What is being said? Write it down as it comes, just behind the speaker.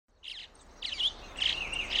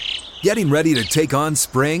Getting ready to take on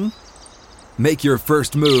spring? Make your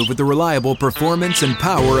first move with the reliable performance and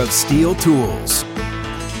power of Steel tools.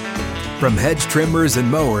 From hedge trimmers and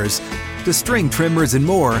mowers to string trimmers and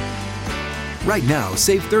more, right now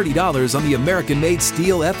save $30 on the American-made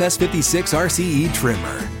Steel FS56 RCE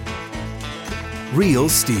trimmer. Real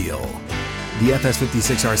Steel. The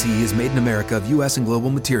FS56 RCE is made in America of U.S. and global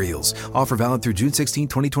materials. Offer valid through June 16,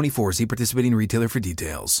 2024. See participating retailer for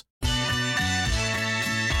details.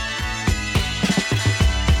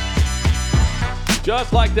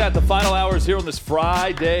 Just like that, the final hours here on this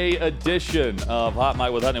Friday edition of Hot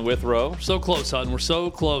Mic with Hutton and Withrow. So close, Hutton. We're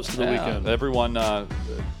so close to the weekend. Everyone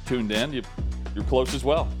tuned in. You're close as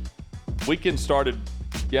well. Weekend started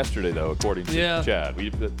yesterday, though, according to Chad.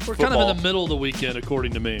 We're kind of in the middle of the weekend,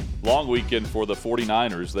 according to me. Long weekend for the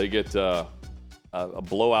 49ers. They get a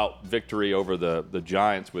blowout victory over the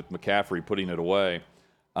Giants with McCaffrey putting it away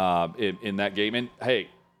in that game. And, hey,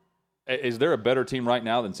 is there a better team right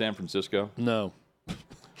now than San Francisco? No.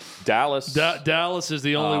 Dallas. Dallas is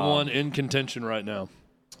the only one in contention right now.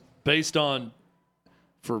 Based on,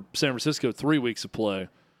 for San Francisco, 3 weeks of play,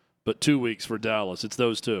 but 2 weeks for Dallas. It's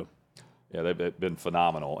those two. Yeah, they've been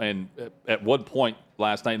phenomenal. And at one point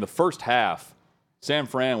last night, in the first half, San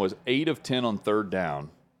Fran was 8 of 10 on third down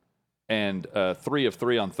and 3 of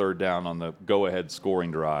 3 on third down on the go-ahead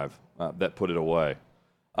scoring drive that put it away.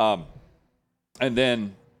 And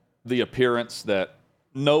then the appearance that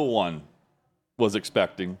no one was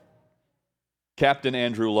expecting, Captain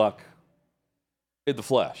Andrew Luck in the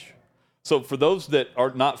flesh. So for those that are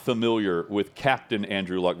not familiar with Captain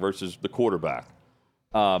Andrew Luck versus the quarterback,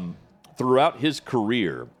 throughout his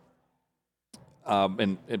career,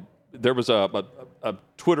 and there was a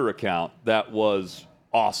Twitter account that was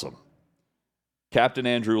awesome, Captain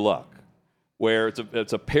Andrew Luck, where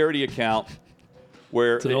it's a parody account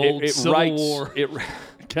where it's an old Civil writes War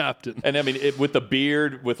captain, and I mean with the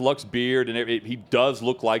beard, with Luck's beard, and he does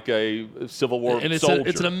look like a Civil War soldier.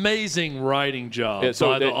 It's an amazing writing job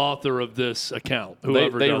by the author of this account.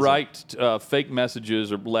 Whoever they does write fake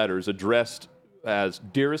messages or letters addressed as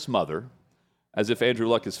 "Dearest Mother," as if Andrew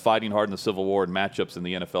Luck is fighting hard in the Civil War and matchups in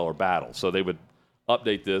the NFL or battles. So they would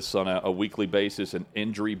update this on a weekly basis, an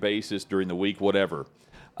injury basis during the week, whatever.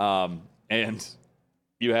 And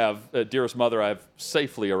you have, "Dearest Mother, I have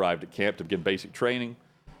safely arrived at camp to begin basic training.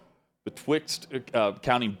 Betwixt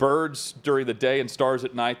counting birds during the day and stars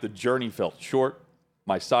at night, the journey felt short.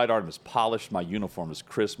 My sidearm is polished, my uniform is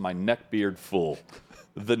crisp, my neck beard full.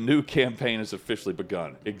 The new campaign has officially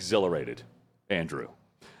begun. Exhilarated, Andrew."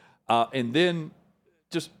 And then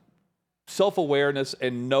just self-awareness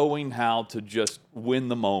and knowing how to just win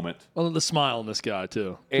the moment. Well, the smile in this guy,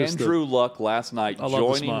 too. Andrew Luck last night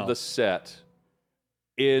joining the set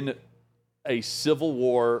in a Civil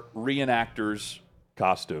War reenactor's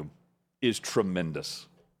costume is tremendous.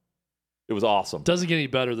 It was awesome. Doesn't get any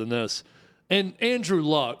better than this. And Andrew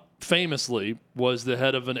Luck famously was the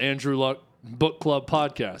head of an Andrew Luck book club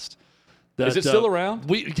podcast. Is it still around?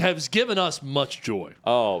 Has given us much joy.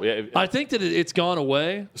 Oh, yeah. I think that it's gone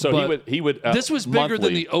away. So he would. This was bigger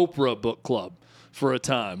than the Oprah book club for a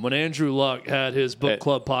time. When Andrew Luck had his book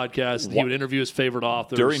club podcast, he would interview his favorite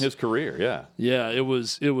authors during his career. Yeah, yeah, it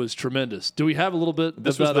was tremendous. Do we have a little bit of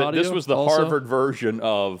that audio? This was the also? Harvard version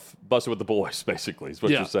of Busted with the Boys, basically, is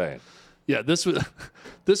what you're saying. Yeah, this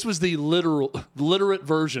was the literate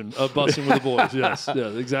version of Busting with the Boys. Yes, yeah,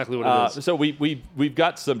 exactly what it is. So we've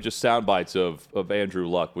got some just sound bites of Andrew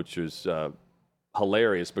Luck, which is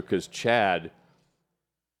hilarious because Chad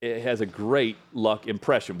has a great Luck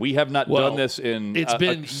impression. We have not done this in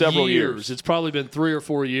several years. It's probably been 3 or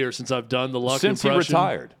 4 years since I've done the Luck impression. Since he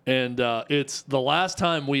retired. And it's the last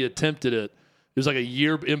time we attempted it. It was like a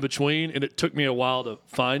year in between, and it took me a while to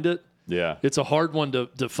find it. Yeah, it's a hard one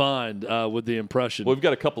to find with the impression. Well, we've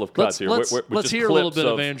got a couple of cuts here. Let's hear a little bit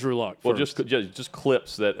of Andrew Luck. Well, just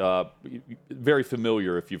clips that very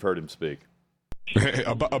familiar if you've heard him speak.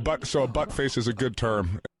 A butt face is a good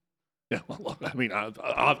term. Yeah, well, look, I mean,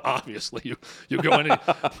 obviously, you go into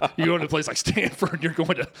a place like Stanford, and you're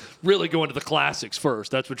going to really go into the classics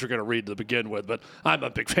first. That's what you're going to read to begin with. But I'm a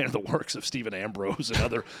big fan of the works of Stephen Ambrose and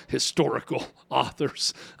other historical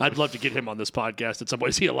authors. I'd love to get him on this podcast at some point.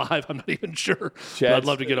 Is he alive? I'm not even sure. But I'd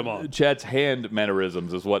love to get him on. Chad's hand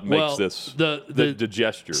mannerisms is what makes this the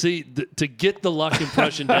gesture. See, to get the Luck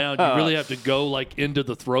impression down, you really have to go like into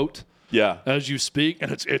the throat. Yeah, as you speak,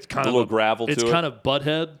 and it's kind of a little gravel to it. It's kind of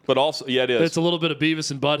Butthead, but also it is. It's a little bit of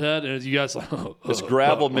Beavis and Butthead, and you guys it's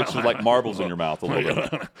gravel mixed with like marbles in your mouth a little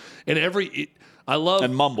bit. And I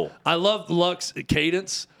love mumble. I love Luck's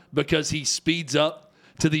cadence because he speeds up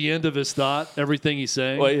to the end of his thought, everything he's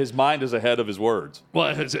saying. Well, his mind is ahead of his words. Well,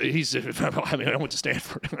 I went to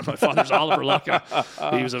Stanford. My father's Oliver Luck.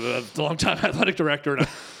 He was a long-time athletic director. And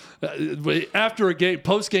after a game,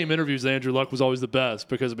 post-game interviews, Andrew Luck was always the best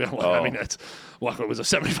because, it was a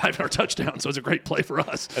 75-yard touchdown, so it's a great play for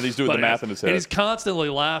us. And he's doing the math in his head. And he's constantly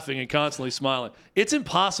laughing and constantly smiling. It's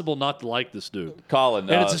impossible not to like this dude. Colin.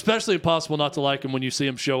 And it's especially impossible not to like him when you see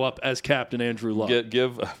him show up as Captain Andrew Luck.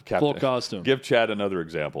 Full costume. Give Chad another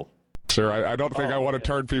example. Sir, I don't think I want to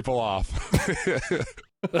turn people off.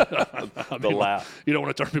 The laugh. You don't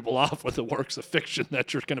want to turn people off with the works of fiction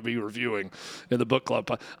that you're going to be reviewing in the book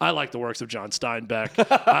club. I like the works of John Steinbeck.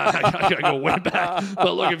 I got to go way back.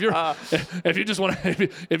 But look, if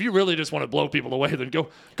you really just want to blow people away, then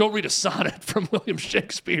go read a sonnet from William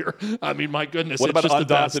Shakespeare. I mean, my goodness, what it's about just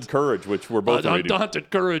Undaunted Courage, which we're both reading?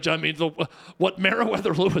 Undaunted Courage. I mean, what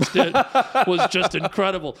Meriwether Lewis did was just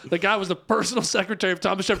incredible. The guy was the personal secretary of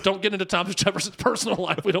Thomas Jefferson. Don't get into Thomas Jefferson's personal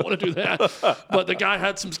life. We don't want to do that. But the guy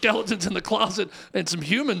had some skeletons in the closet and some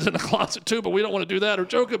humans in the closet too, but we don't want to do that or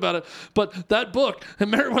joke about it. But that book,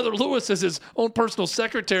 and Meriwether Lewis is his own personal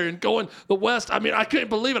secretary and going the West. I mean, I couldn't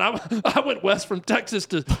believe it. I went west from Texas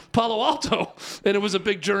to Palo Alto, and it was a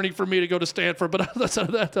big journey for me to go to Stanford, but that's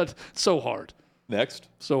so hard. Next.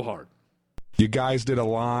 So hard. You guys did a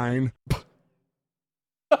line.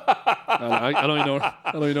 I don't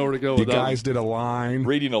even know where to go with that. You guys did a line.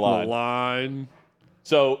 Reading a line. A line.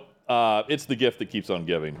 So it's the gift that keeps on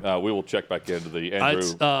giving. We will check back into the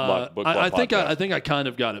Andrew Luck book club podcast. I think I kind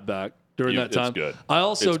of got it back during that time. It's good. I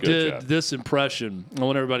also did Chad. this impression. I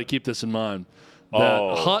want everybody to keep this in mind.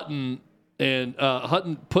 That Hutton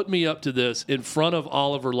put me up to this in front of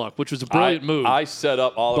Oliver Luck, which was a brilliant move. I set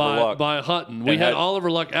up Oliver Luck by Hutton. We had Oliver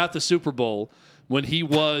Luck at the Super Bowl when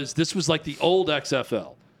this was like the old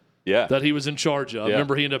XFL. Yeah. That he was in charge of. Yeah.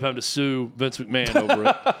 Remember, he ended up having to sue Vince McMahon over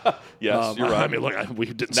it. Yes, you're right. I mean, look, we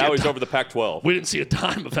didn't. Now he's over the Pac-12. We didn't see a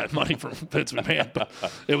dime of that money from Vince McMahon, but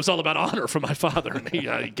it was all about honor for my father, and he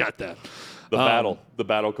got that. The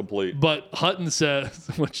battle complete. But Hutton says,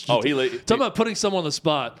 talking about putting someone on the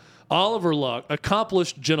spot. Oliver Luck,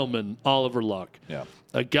 accomplished gentleman, Oliver Luck. Yeah.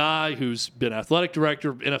 A guy who's been athletic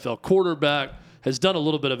director, NFL quarterback, has done a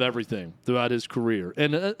little bit of everything throughout his career,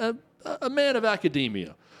 and a man of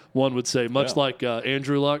academia. One would say, much like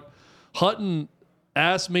Andrew Luck. Hutton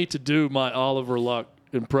asked me to do my Oliver Luck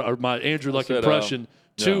my Andrew Luck impression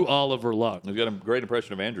to Oliver Luck. He's got a great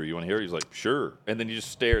impression of Andrew. You want to hear it? He's like, sure. And then he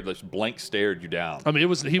just blank stared you down. I mean, he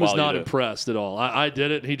was not impressed at all. I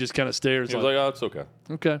did it, and he just kind of stared. He was like, oh, it's okay.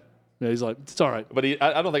 Okay. Yeah, he's like, it's all right. But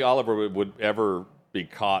I don't think Oliver would ever be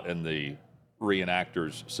caught in the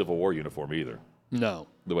reenactor's Civil War uniform either. No.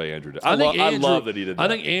 The way Andrew did. I love that he did that. I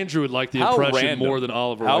think Andrew would like the impression more than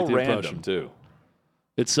Oliver liked the impression. How random, too.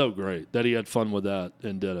 It's so great that he had fun with that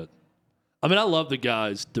and did it. I mean, I love the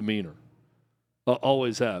guy's demeanor.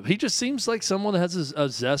 Always have. He just seems like someone that has a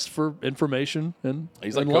zest for information and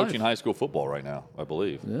he's like coaching high school football right now, I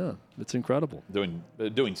believe. Yeah, it's incredible.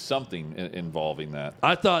 Doing something involving that.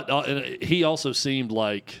 I thought he also seemed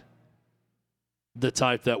like the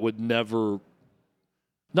type that would never.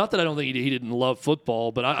 Not that I don't think he didn't love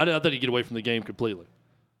football, but I thought he'd get away from the game completely.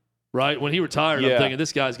 Right? When he retired, I'm thinking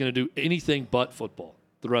this guy's going to do anything but football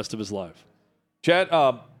the rest of his life. Chad,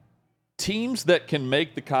 teams that can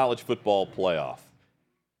make the college football playoff.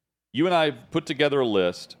 You and I put together a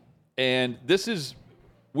list, and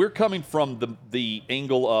we're coming from the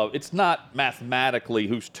angle of it's not mathematically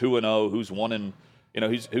who's 2-0, who's 1-1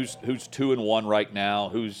 who's 2-1 right now,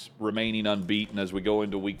 who's remaining unbeaten as we go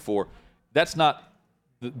into week 4. That's not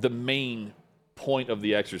the main point of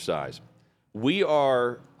the exercise. We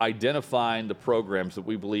are identifying the programs that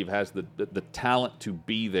we believe has the talent to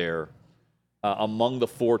be there among the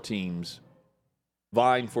 4 teams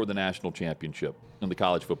vying for the national championship in the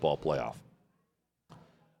college football playoff.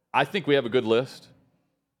 I think we have a good list.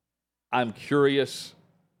 I'm curious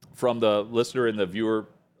from the listener and the viewer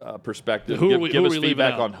perspective. Give us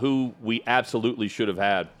feedback on who we absolutely should have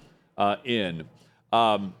had in.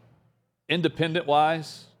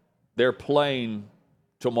 Independent-wise, they're playing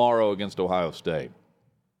tomorrow against Ohio State.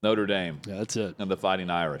 Notre Dame. Yeah, that's it. And the Fighting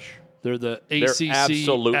Irish. They're the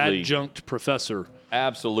ACC adjunct professor.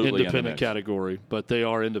 Absolutely independent category, but they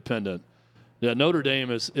are independent. Yeah, Notre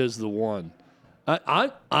Dame is the one.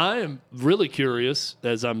 I am really curious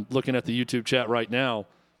as I'm looking at the YouTube chat right now.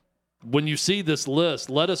 When you see this list,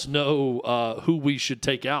 let us know who we should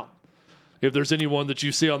take out. If there's anyone that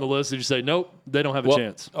you see on the list that you say, nope, they don't have a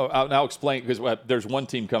chance. I'll now explain, because there's one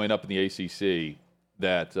team coming up in the ACC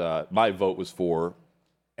that my vote was for,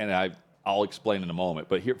 and I'll explain in a moment.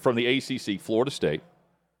 But here from the ACC, Florida State,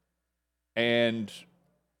 and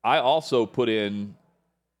I also put in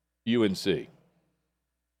UNC.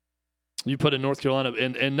 You put in North Carolina,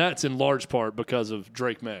 and that's in large part because of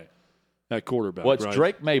Drake May at quarterback. Well, it's right?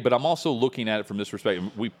 Drake May, but I'm also looking at it from this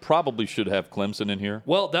perspective. We probably should have Clemson in here.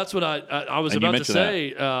 Well, that's what I was And about to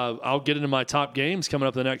say. I'll get into my top games coming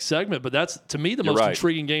up in the next segment, but that's, to me, the most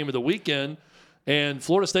intriguing game of the weekend. And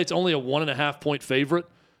Florida State's only a 1.5-point favorite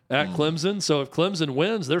at Clemson. So if Clemson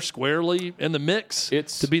wins, they're squarely in the mix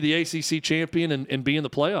to be the ACC champion and be in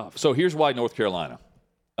the playoffs. So here's why North Carolina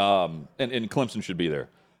and Clemson should be there.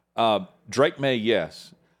 Drake May,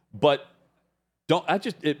 yes, but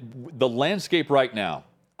the landscape right now,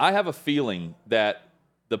 I have a feeling that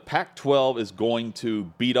the Pac-12 is going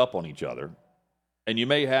to beat up on each other, and you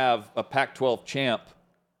may have a Pac-12 champ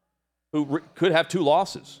who could have 2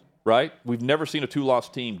 losses, right? We've never seen a 2-loss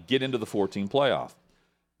team get into the 14 playoff.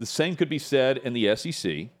 The same could be said in the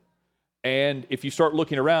SEC, and if you start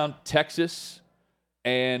looking around, Texas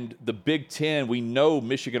and the Big Ten, we know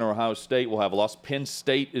Michigan or Ohio State will have a loss. Penn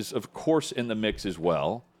State is, of course, in the mix as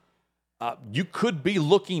well. You could be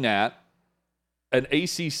looking at an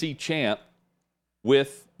ACC champ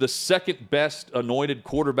with the second best anointed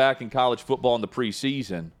quarterback in college football in the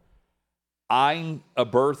preseason eyeing a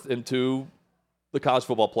berth into the college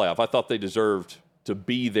football playoff. I thought they deserved to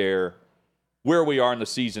be there where we are in the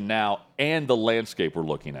season now and the landscape we're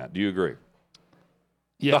looking at. Do you agree?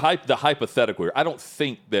 Yeah. The hypothetical here. I don't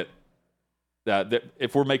think that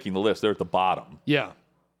if we're making the list, they're at the bottom. Yeah.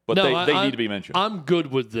 But they need to be mentioned. I'm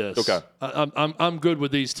good with this. Okay. I'm good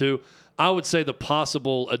with these two. I would say the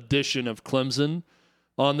possible addition of Clemson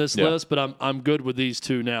on this list, but I'm good with these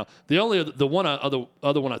two now. The other one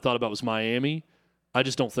I thought about was Miami. I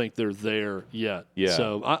just don't think they're there yet. Yeah.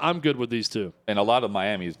 So I'm good with these two. And a lot of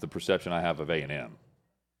Miami is the perception I have of A&M.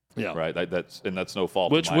 Yeah. Right. That's no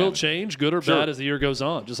fault. Which of Miami. will change, good or bad, as the year goes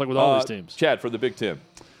on, just like with all these teams. Chad, for the Big Ten.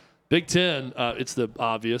 Big Ten, it's the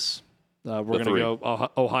obvious. We're going to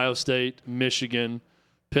go Ohio State, Michigan,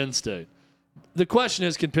 Penn State. The question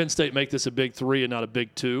is, can Penn State make this a Big 3 and not a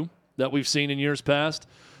Big 2 that we've seen in years past?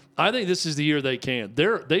 I think this is the year they can.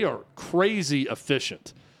 They are crazy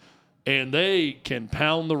efficient, and they can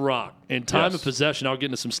pound the rock. In time of possession, I'll get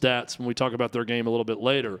into some stats when we talk about their game a little bit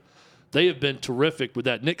later. They have been terrific with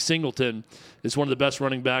that. Nick Singleton is one of the best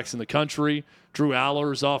running backs in the country. Drew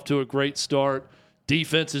Aller's off to a great start.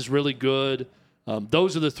 Defense is really good.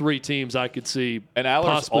 Those are the 3 teams I could see. And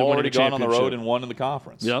Aller's already gone on the road and won in the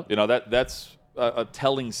conference. Yep. You know, that's a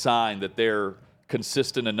telling sign that they're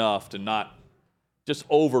consistent enough to not just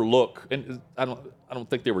overlook. And I don't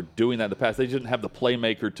think they were doing that in the past. They didn't have the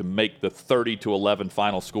playmaker to make the 30-11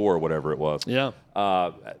 final score or whatever it was. Yeah.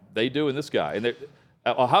 They do in this guy. And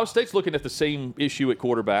Ohio State's looking at the same issue at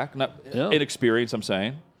quarterback. Inexperience, I'm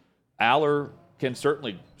saying. Aller can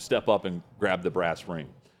certainly step up and grab the brass ring.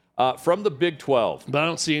 From the Big 12. But I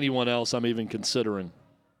don't see anyone else I'm even considering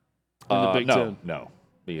in the Big 10. No,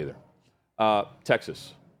 me either.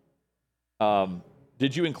 Texas.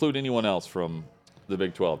 Did you include anyone else from the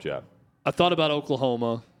Big 12, Chad? I thought about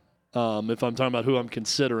Oklahoma, if I'm talking about who I'm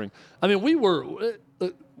considering. I mean,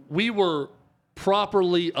 we were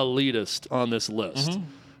properly elitist on this list,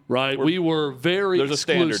 right? We were very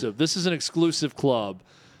exclusive. This is an exclusive club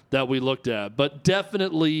that we looked at. But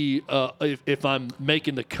definitely, if I'm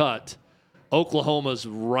making the cut, Oklahoma's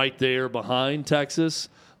right there behind Texas,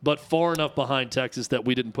 but far enough behind Texas that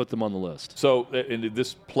we didn't put them on the list. So, and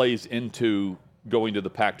this plays into going to the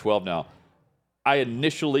Pac-12 now. I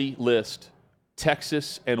initially list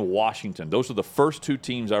Texas and Washington. Those are the first 2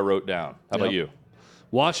 teams I wrote down. How about you?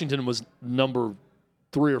 Washington was number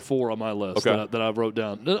 3 or 4 on my list that I wrote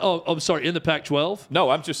down. Oh, I'm sorry, in the Pac-12? No,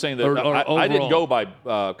 I'm just saying that I didn't go by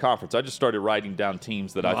conference. I just started writing down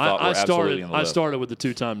teams that I thought were absolutely on the list. I started with the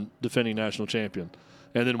 2-time defending national champion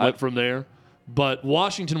and then went from there. But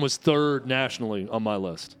Washington was 3rd nationally on my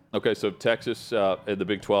list. Okay, so Texas in the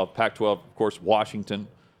Big 12, Pac-12, of course, Washington,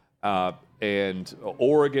 and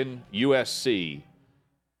Oregon, USC,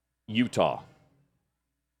 Utah.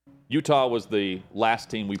 Utah was the last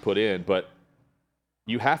team we put in, but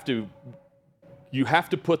you have to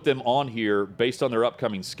put them on here based on their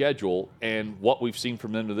upcoming schedule and what we've seen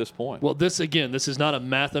from them to this point. Well, this is not a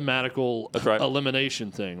mathematical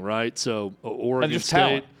elimination thing, right? So Oregon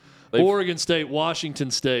State,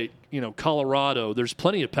 Washington State, Colorado. There's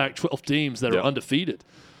plenty of Pac-12 teams that are undefeated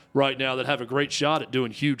right now that have a great shot at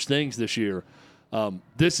doing huge things this year.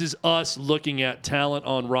 This is us looking at talent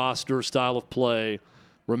on roster, style of play,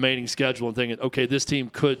 remaining schedule, and thinking, okay, this team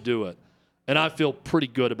could do it. And I feel pretty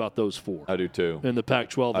good about those 4. I do too. In the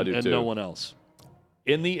Pac-12 and no one else.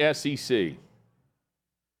 In the SEC.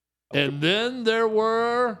 And then there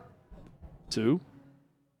were 2.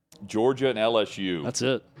 Georgia and LSU. That's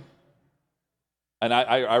it. And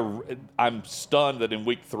I'm stunned that in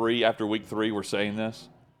after week three, we're saying this.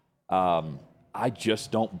 I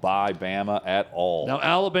just don't buy Bama at all. Now,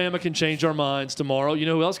 Alabama can change our minds tomorrow. You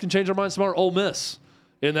know who else can change our minds tomorrow? Ole Miss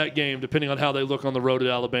in that game, depending on how they look on the road at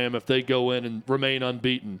Alabama, if they go in and remain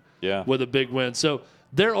unbeaten with a big win. So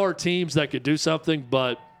there are teams that could do something,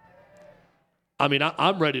 but, I mean,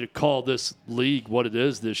 I'm ready to call this league what it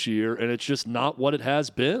is this year, and it's just not what it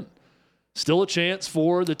has been. Still a chance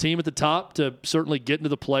for the team at the top to certainly get into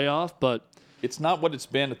the playoff, but it's not what it's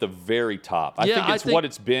been at the very top. I think what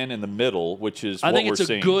it's been in the middle, which is what we're seeing. I think it's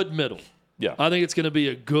a good middle. Yeah. I think it's going to be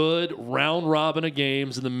a good round robin of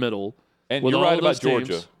games in the middle. And you're right about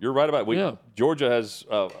Georgia. You're right about Georgia has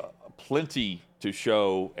plenty to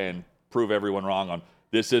show and prove everyone wrong on.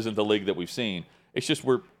 This isn't the league that we've seen. It's just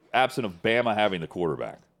we're absent of Bama having the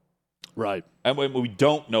quarterback. Right. And we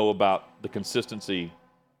don't know about the consistency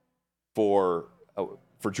for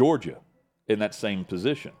Georgia in that same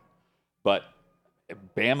position. But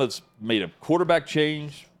Bama's made a quarterback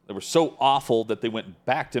change. They were so awful that they went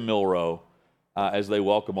back to Milroe as they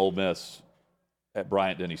welcome Ole Miss at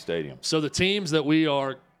Bryant-Denny Stadium. So the teams that we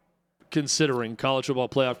are considering college football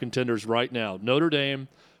playoff contenders right now, Notre Dame,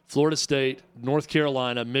 Florida State, North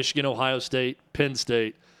Carolina, Michigan, Ohio State, Penn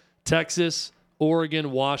State, Texas,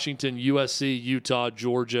 Oregon, Washington, USC, Utah,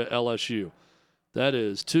 Georgia, LSU. That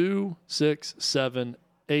is 2, 6, 7,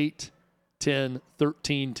 8, 10,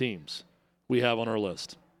 13 teams we have on our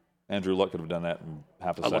list. Andrew Luck could have done that in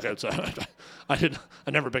half a second.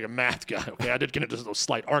 I never been a math guy. Okay, I did get into those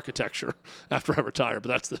slight architecture after I retired, but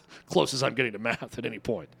that's the closest I'm getting to math at any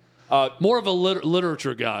point. More of a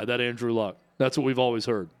literature guy, that Andrew Luck. That's what we've always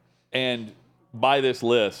heard. And by this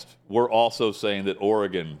list, we're also saying that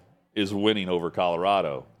Oregon is winning over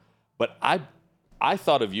Colorado. But I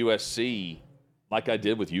thought of USC like I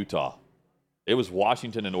did with Utah. It was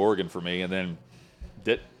Washington and Oregon for me, and then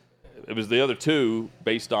it was the other two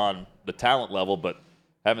based on the talent level, but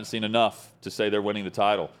haven't seen enough to say they're winning the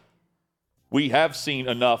title. We have seen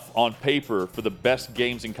enough on paper for the best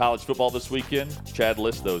games in college football this weekend. Chad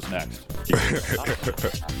lists those next.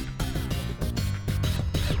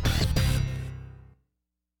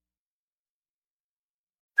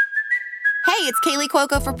 Hey, it's Kaylee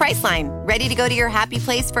Cuoco for Priceline. Ready to go to your happy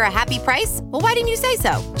place for a happy price? Well, why didn't you say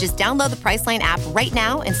so? Just download the Priceline app right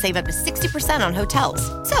now and save up to 60% on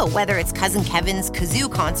hotels. So whether it's Cousin Kevin's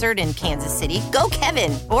Kazoo Concert in Kansas City, go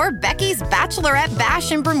Kevin, or Becky's Bachelorette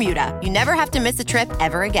Bash in Bermuda, you never have to miss a trip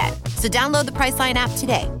ever again. So download the Priceline app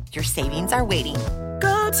today. Your savings are waiting.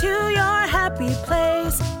 Go to your happy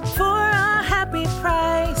place for a happy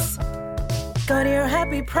price. Go to your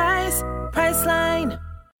happy price, Priceline.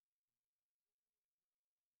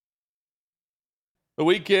 The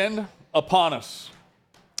weekend upon us.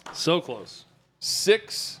 So close.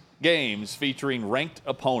 6 games featuring ranked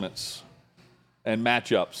opponents and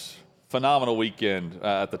matchups. Phenomenal weekend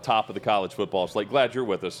at the top of the college football slate. Glad you're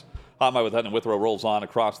with us. Hot Mike with Hutton and Withrow rolls on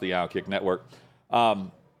across the Outkick Network.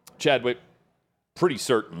 Chad, we're pretty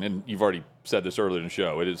certain, and you've already said this earlier in the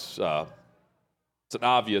show, it's an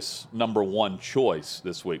obvious number one choice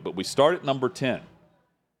this week, but we start at number 10.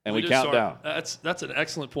 And we count down. That's an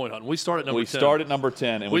excellent point, Hutton. We start at number 10. We start at number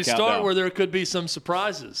 10, and we count down. We start where there could be some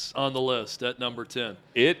surprises on the list at number 10.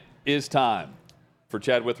 It is time for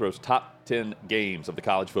Chad Withrow's top 10 games of the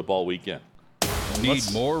college football weekend.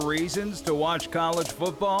 Need more reasons to watch college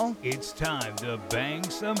football? It's time to bang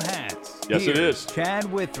some hats. Yes, it is.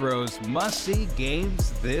 Chad Withrow's must-see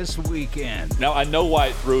games this weekend. Now, I know why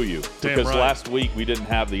it threw you. Damn because right. last week we didn't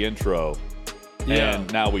have the intro. Yeah.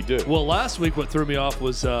 And now we do. Well, last week what threw me off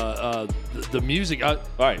was the music.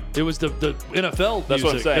 Right. It was the NFL That's music.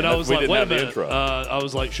 what I'm saying. And I was we like, didn't wait a have the minute. intro. I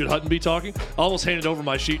was like, should Hutton be talking? I almost handed over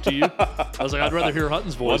my sheet to you. I was like, I'd rather hear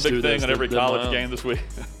Hutton's voice One big do thing this on every than college my game this week.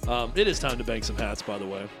 It is time to bang some hats, by the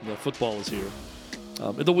way. The football is here.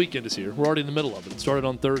 The weekend is here. We're already in the middle of it. It started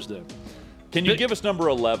on Thursday. Can you give us number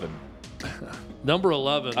 11? Number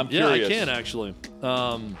 11. I'm curious. Yeah, I can actually.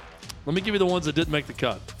 Let me give you the ones that didn't make the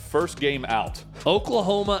cut. First game out.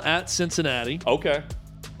 Oklahoma at Cincinnati. Okay.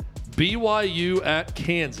 BYU at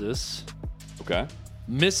Kansas. Okay.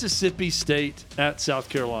 Mississippi State at South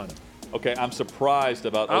Carolina. Okay, I'm surprised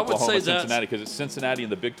about Oklahoma Cincinnati because it's Cincinnati in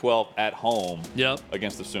the Big 12 at home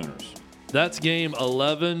against the Sooners. That's game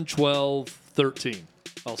 11, 12, 13,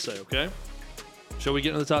 I'll say, okay? Shall we get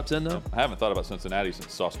into the top 10 now? I haven't thought about Cincinnati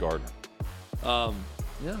since Sauce Gardner.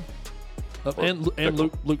 Yeah. And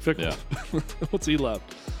Luke Fickell. Yeah. What's he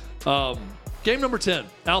left? Game number 10,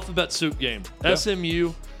 alphabet soup game.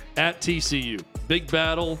 SMU at TCU. Big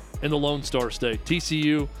battle in the Lone Star State.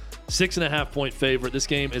 TCU 6.5-point favorite. This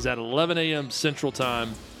game is at 11 a.m. Central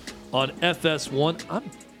Time on FS1. I'm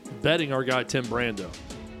betting our guy Tim Brando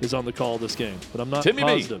is on the call this game, but I'm not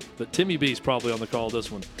positive. But Timmy B is probably on the call this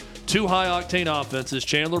one. Two high-octane offenses.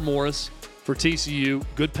 Chandler Morris for TCU.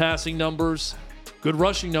 Good passing numbers, good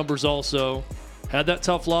rushing numbers also. Had that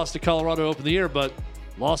tough loss to Colorado to open the year, but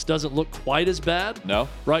loss doesn't look quite as bad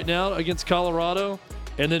right now against Colorado.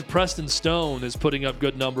 And then Preston Stone is putting up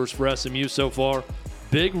good numbers for SMU so far.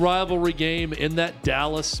 Big rivalry game in that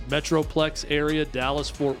Dallas Metroplex area,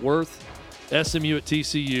 Dallas-Fort Worth. SMU at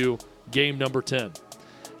TCU, game number 10.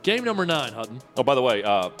 Game number 9, Hutton. Oh, by the way,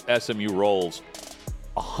 SMU rolls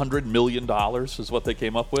 $100 million is what they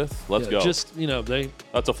came up with. Let's go. Just,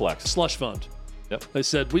 that's a flex. Slush fund. Yep. They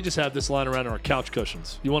said, we just have this lying around in our couch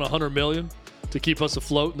cushions. You want $100 million to keep us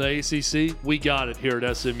afloat in the ACC? We got it here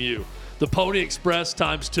at SMU. The Pony Express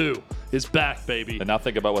 ×2 is back, baby. And now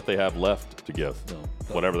think about what they have left to give.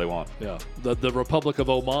 Whatever they want. Yeah. The Republic of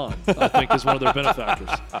Oman, I think, is one of their benefactors.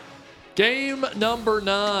 Game number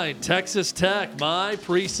 9, Texas Tech, my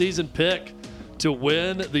preseason pick to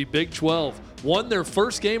win the Big 12. Won their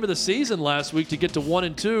first game of the season last week to get to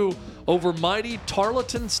 1-2 over mighty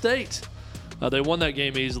Tarleton State. They won that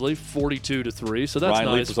game easily, 42-3. So that's Ryan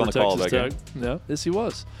nice Leaf was for on the Texas call that Tech. game. Yeah, yes, he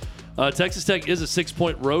was. Texas Tech is a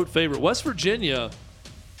 6-point road favorite. West Virginia,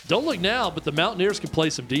 don't look now, but the Mountaineers can play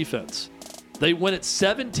some defense. They win it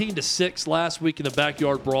 17-6 last week in the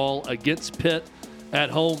backyard brawl against Pitt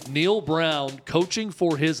at home. Neil Brown coaching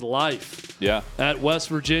for his life at West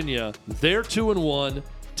Virginia. They're 2-1.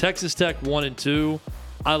 Texas Tech 1-2.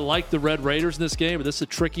 I like the Red Raiders in this game, but this is a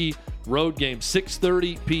tricky road game.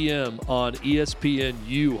 6:30 p.m. on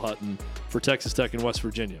ESPNU, Hutton, for Texas Tech and West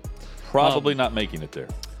Virginia. Probably not making it there.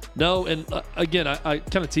 No, and again, I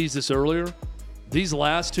kind of teased this earlier. These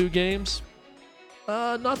last 2 games,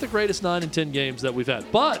 not the greatest 9 and 10 games that we've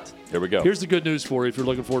had. But here we go. Here's the good news for you if you're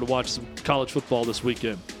looking forward to watch some college football this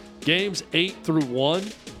weekend. Games 8 through 1,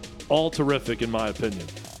 all terrific in my opinion.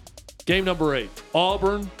 Game number 8,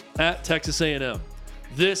 Auburn at Texas A&M.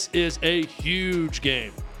 This is a huge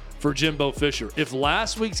game for Jimbo Fisher. If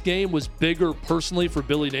last week's game was bigger personally for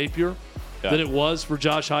Billy Napier than it was for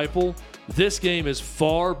Josh Heupel, this game is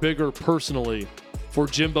far bigger personally for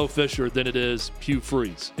Jimbo Fisher than it is Hugh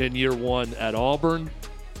Freeze in year 1 at Auburn.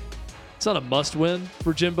 It's not a must-win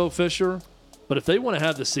for Jimbo Fisher, but if they want to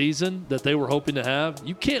have the season that they were hoping to have,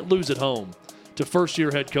 you can't lose at home to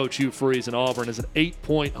first-year head coach Hugh Freeze, and Auburn is an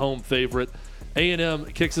 8-point home favorite. A&M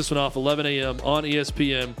kicks this one off 11 a.m. on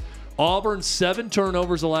ESPN. Auburn, 7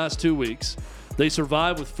 turnovers the last 2 weeks. They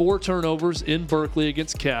survived with 4 turnovers in Berkeley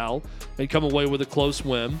against Cal and come away with a close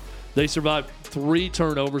win. They survived 3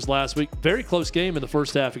 turnovers last week. Very close game in the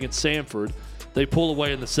first half against Samford. They pull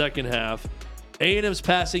away in the second half. A&M's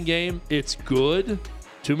passing game, it's good.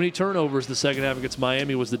 Too many turnovers the second half against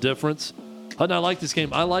Miami was the difference. Hutton, I like this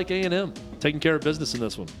game. I like A&M taking care of business in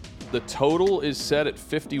this one. The total is set at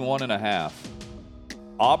 51.5.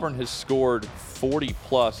 Auburn has scored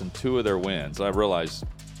 40-plus in 2 of their wins. I realize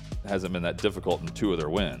it hasn't been that difficult in 2 of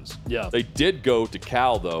their wins. Yeah. They did go to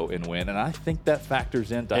Cal, though, and win, and I think that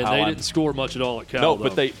factors into and how they didn't score much at all at Cal, No,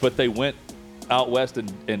 though. but they went out west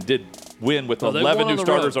and did win with 11 new on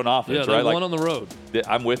starters road. on offense, yeah, right? They won on the road.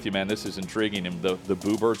 I'm with you, man. This is intriguing, and the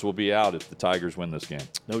Boo Birds will be out if the Tigers win this game.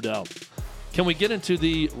 No doubt. Can we get into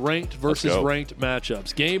the ranked versus ranked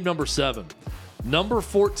matchups? Game number 7. Number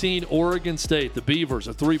 14, Oregon State. The Beavers,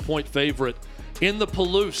 a 3-point favorite in the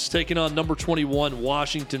Palouse, taking on number 21,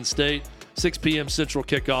 Washington State. 6 p.m. Central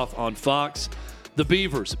kickoff on Fox. The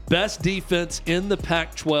Beavers, best defense in the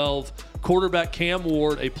Pac-12. Quarterback Cam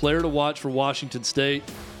Ward, a player to watch for Washington State.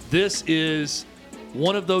 This is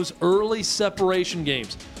one of those early separation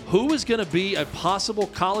games. Who is going to be a possible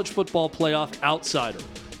college football playoff outsider?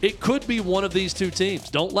 It could be one of these 2 teams.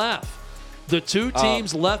 Don't laugh. The 2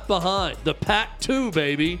 teams left behind. The Pac-2,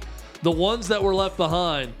 baby. The ones that were left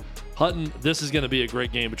behind. Hutton, this is going to be a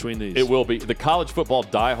great game between these. It will be. The college football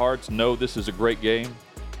diehards know this is a great game.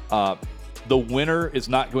 The winner is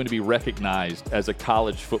not going to be recognized as a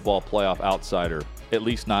college football playoff outsider, at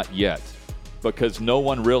least not yet, because no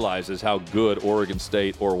one realizes how good Oregon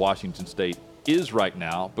State or Washington State is right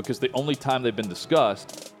now, because the only time they've been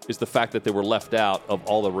discussed is the fact that they were left out of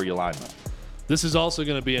all the realignment. This is also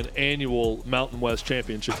going to be an annual Mountain West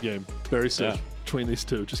championship game very soon between these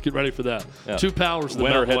 2. Just get ready for that. Yeah. 2 powers of the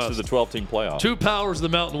Winner Mountain heads West. to the 12-team playoff. 2 powers of the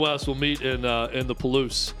Mountain West will meet in the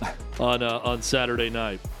Palouse on Saturday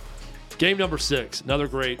night. Game number 6, another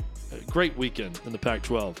great weekend in the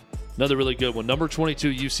Pac-12. Another really good one. Number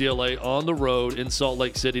 22, UCLA on the road in Salt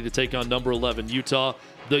Lake City to take on number 11, Utah.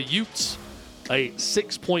 The Utes a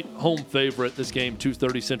 6-point home favorite. This game,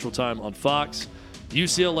 2:30 Central Time on Fox.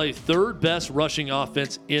 UCLA, third best rushing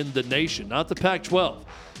offense in the nation, not the Pac-12.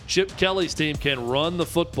 Chip Kelly's team can run the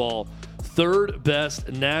football, third best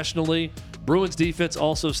nationally. Bruins defense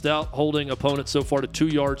also stout, holding opponents so far to 2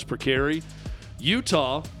 yards per carry.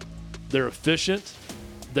 Utah, they're efficient.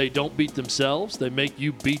 They don't beat themselves. They make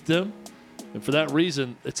you beat them. And for that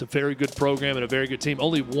reason, it's a very good program and a very good team.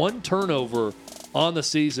 Only 1 turnover on the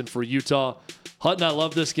season for Utah. Hutton, I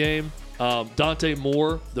love this game. Dante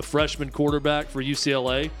Moore, the freshman quarterback for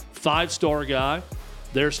UCLA, 5-star guy.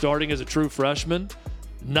 They're starting as a true freshman.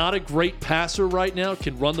 Not a great passer right now,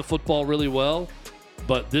 can run the football really well,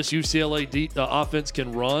 but this UCLA offense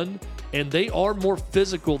can run, and they are more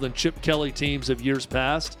physical than Chip Kelly teams of years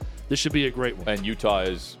past. This should be a great one. And Utah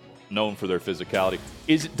is known for their physicality.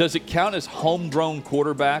 Does it count as homegrown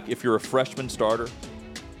quarterback if you're a freshman starter?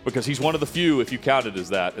 Because he's one of the few, if you count it as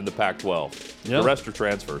that, in the Pac-12. Yep. The rest are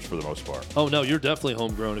transfers for the most part. Oh, no, you're definitely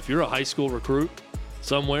homegrown. If you're a high school recruit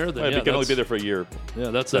somewhere, then you can only be there for a year. Yeah,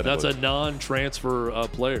 that's a non-transfer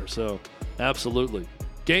player, so absolutely.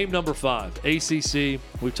 Game number 5, ACC.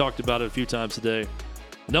 We've talked about it a few times today.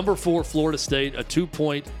 Number 4, Florida State, a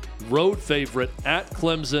 2-point road favorite at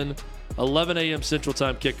Clemson, 11 a.m. Central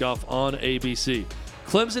Time kickoff on ABC.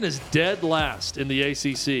 Clemson is dead last in the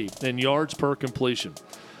ACC in yards per completion.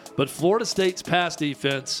 But Florida State's pass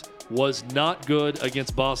defense was not good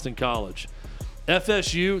against Boston College.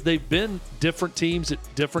 FSU, they've been different teams at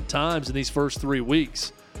different times in these first 3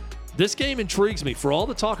 weeks. This game intrigues me. For all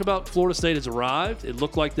the talk about Florida State has arrived, it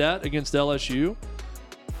looked like that against LSU.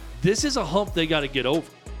 This is a hump they got to get over.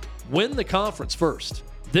 Win the conference first,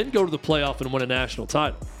 then go to the playoff and win a national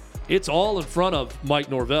title. It's all in front of Mike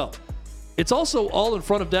Norvell. It's also all in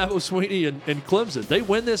front of Dabo Swinney and Clemson. They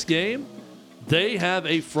win this game, they have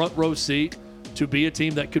a front row seat to be a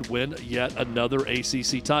team that could win yet another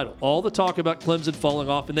ACC title. All the talk about Clemson falling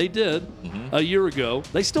off, and they did a year ago,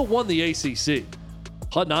 they still won the ACC.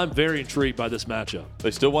 Hutton, I'm very intrigued by this matchup.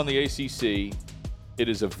 They still won the ACC. It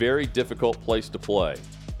is a very difficult place to play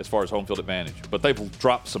as far as home field advantage, but they've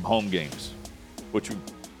dropped some home games, which you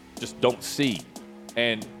just don't see.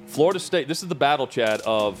 And Florida State, this is the battle, Chad,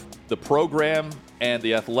 of the program and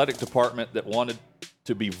the athletic department that wanted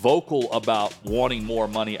to be vocal about wanting more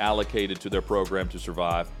money allocated to their program to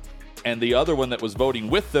survive. And the other one that was voting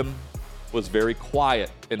with them was very quiet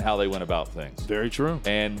in how they went about things. Very true.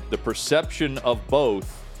 And the perception of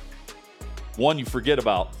both, one you forget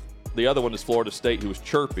about, the other one is Florida State, who was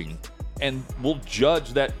chirping. And we'll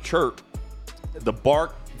judge that chirp, the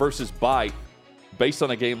bark versus bite, based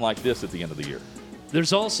on a game like this at the end of the year.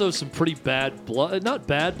 There's also some pretty bad blood. Not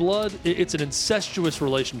bad blood. It's an incestuous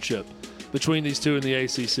relationship between these two in the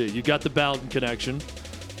ACC. You got the Bowden connection.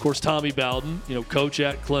 Of course, Tommy Bowden, coach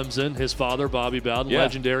at Clemson. His father, Bobby Bowden,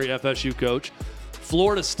 legendary FSU coach.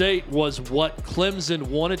 Florida State was what Clemson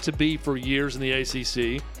wanted to be for years in the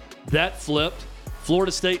ACC. That flipped.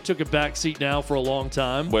 Florida State took a back seat now for a long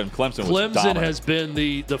time. When Clemson has been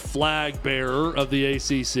the flag bearer of the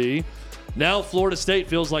ACC. Now Florida State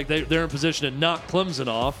feels like they're in position to knock Clemson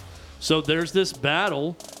off. So there's this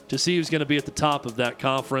battle to see who's going to be at the top of that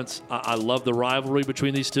conference. I love the rivalry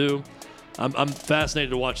between these two. I'm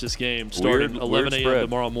fascinated to watch this game starting 11 a.m.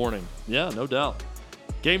 tomorrow morning. Yeah, no doubt.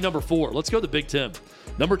 Game number 4. Let's go to the Big Ten.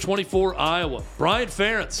 Number 24, Iowa. Brian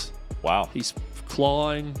Ferentz. Wow. He's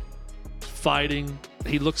clawing, fighting.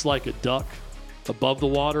 He looks like a duck above the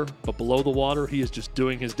water, but below the water, he is just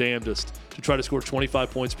doing his damnedest to try to score 25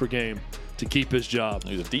 points per game to keep his job.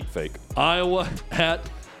 He's a deep fake. Iowa at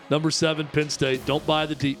number 7, Penn State. Don't buy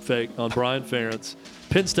the deep fake on Brian Ferentz.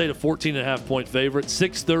 Penn State a 14.5-point favorite.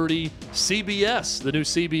 6:30 CBS, the new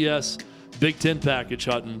CBS Big Ten package,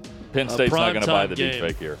 Hutton. Penn State's not going to buy the deep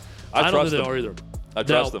fake here. I don't think they are either. I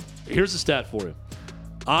trust them. Here's a stat for you.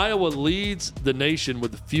 Iowa leads the nation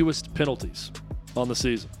with the fewest penalties on the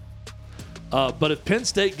season. But if Penn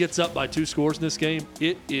State gets up by 2 scores in this game,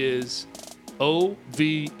 it is over.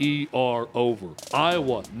 Over.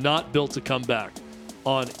 Iowa not built to come back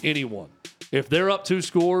on anyone. If they're up 2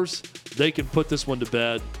 scores, they can put this one to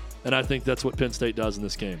bed, and I think that's what Penn State does in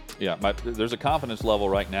this game. Yeah, there's a confidence level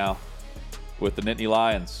right now with the Nittany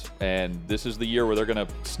Lions, and this is the year where they're going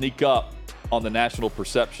to sneak up on the national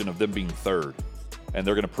perception of them being 3rd, and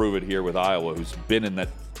they're going to prove it here with Iowa, who's been in that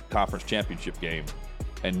conference championship game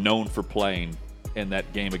and known for playing in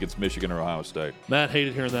that game against Michigan or Ohio State. Matt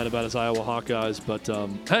hated hearing that about his Iowa Hawkeyes, but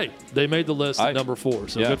hey, they made the list at number 4,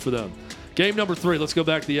 so good for them. Game number 3, let's go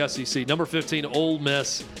back to the SEC. Number 15, Ole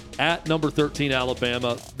Miss at number 13,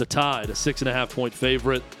 Alabama. The Tide, a 6.5-point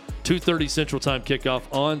favorite. 2:30 Central Time kickoff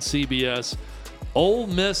on CBS. Ole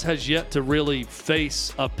Miss has yet to really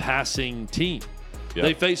face a passing team. Yep.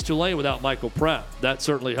 They faced Tulane without Michael Pratt. That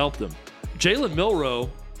certainly helped them. Jalen Milroe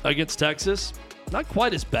against Texas, not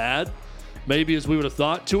quite as bad, maybe as we would have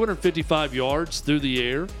thought. 255 yards through the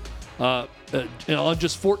air on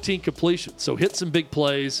just 14 completions. So hit some big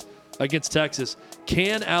plays against Texas.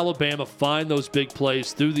 Can Alabama find those big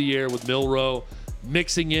plays through the air with Milroe,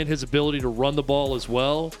 mixing in his ability to run the ball as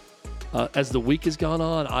well? As the week has gone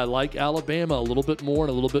on, I like Alabama a little bit more and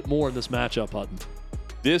a little bit more in this matchup, Hutton.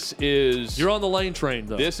 You're on the lane train,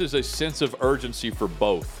 though. This is a sense of urgency for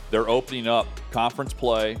both. They're opening up conference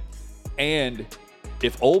play, and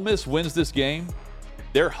if Ole Miss wins this game,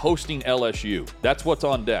 they're hosting LSU. That's what's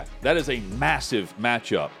on deck. That is a massive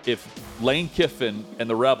matchup. If Lane Kiffin and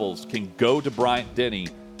the Rebels can go to Bryant-Denny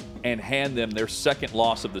and hand them their second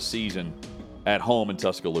loss of the season at home in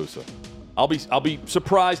Tuscaloosa. I'll be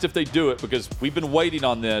surprised if they do it because we've been waiting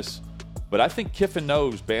on this, but I think Kiffin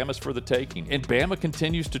knows Bama's for the taking. And Bama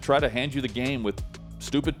continues to try to hand you the game with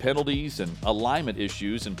stupid penalties and alignment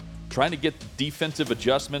issues and trying to get defensive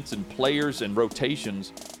adjustments and players and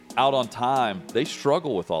rotations out on time. They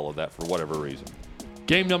struggle with all of that for whatever reason.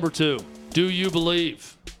 Game number 2. Do you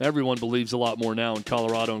believe? Everyone believes a lot more now in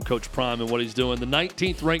Colorado and Coach Prime and what he's doing. The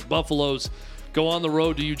 19th ranked Buffaloes go on the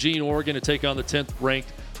road to Eugene, Oregon to take on the 10th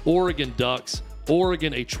ranked Oregon Ducks.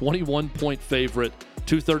 Oregon, a 21-point favorite,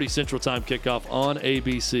 2:30 Central Time kickoff on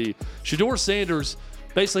ABC. Shedeur Sanders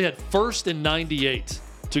basically had first and 98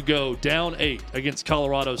 to go down 8 against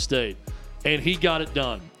Colorado State, and he got it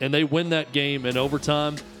done. And they win that game in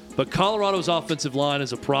overtime. But Colorado's offensive line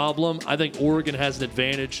is a problem. I think Oregon has an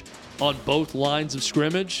advantage on both lines of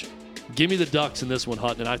scrimmage. Give me the Ducks in this one,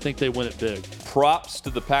 Hutton, and I think they win it big. Props to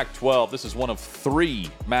the Pac-12. This is one of 3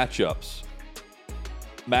 matchups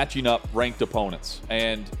matching up ranked opponents.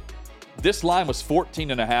 And this line was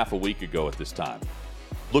 14.5 a week ago at this time.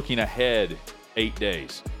 Looking ahead 8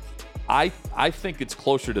 days. I think it's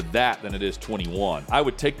closer to that than it is 21. I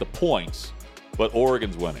would take the points, but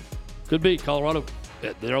Oregon's winning. Could be. Colorado,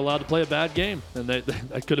 they're allowed to play a bad game, and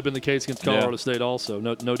that could have been the case against Colorado State also,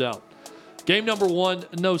 no doubt. Game number 1,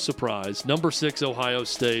 no surprise. Number 6, Ohio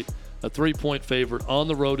State, a 3-point favorite on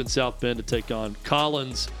the road in South Bend to take on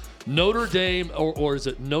Collins. Notre Dame, or is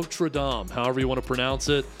it Notre Dame, however you want to pronounce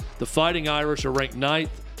it. The Fighting Irish are ranked 9th,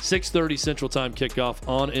 6:30 Central Time kickoff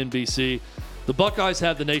on NBC. The Buckeyes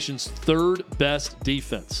have the nation's 3rd best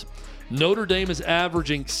defense. Notre Dame is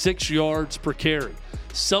averaging 6 yards per carry.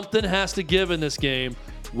 Something has to give in this game.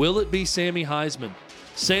 Will it be Sammy Heisman?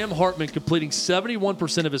 Sam Hartman completing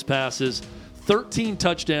 71% of his passes, 13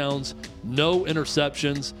 touchdowns, no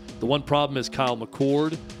interceptions. The one problem is Kyle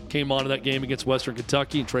McCord came on in that game against Western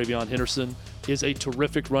Kentucky, and Travion Henderson is a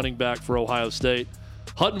terrific running back for Ohio State.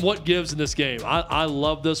 Hutton, what gives in this game? I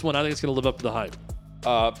love this one. I think it's going to live up to the hype.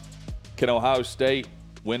 Can Ohio State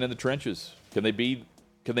win in the trenches? Can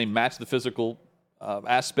they match the physical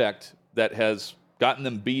aspect that has gotten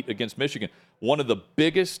them beat against Michigan? One of the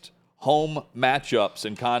biggest home matchups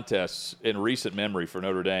and contests in recent memory for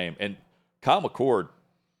Notre Dame. And Kyle McCord,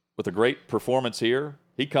 with a great performance here,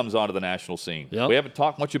 he comes onto the national scene. Yep. We haven't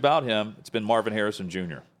talked much about him. It's been Marvin Harrison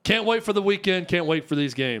Jr. Can't wait for the weekend. Can't wait for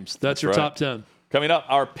these games. That's your right. top 10. Coming up,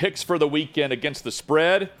 our picks for the weekend against the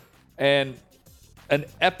spread and an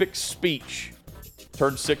epic speech.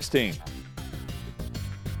 Turned 16.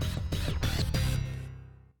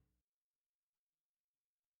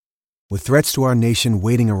 With threats to our nation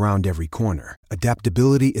waiting around every corner,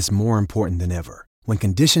 adaptability is more important than ever. When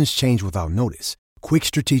conditions change without notice, quick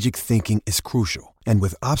strategic thinking is crucial. And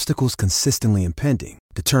with obstacles consistently impending,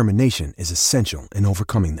 determination is essential in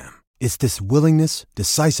overcoming them. It's this willingness,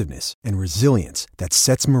 decisiveness, and resilience that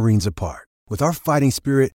sets Marines apart. With our fighting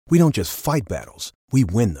spirit, we don't just fight battles, we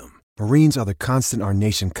win them. Marines are the constant our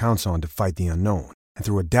nation counts on to fight the unknown. And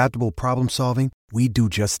through adaptable problem solving, we do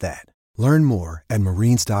just that. Learn more at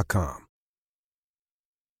marines.com.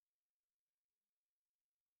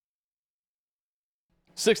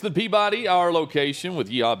 6th and Peabody, our location with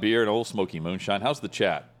Yeehaw Beer and Old Smoky Moonshine. How's the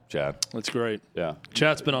chat, Chad? That's great. Yeah.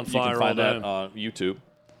 Chat's been on fire all day. You can find that on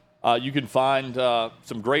YouTube. You can find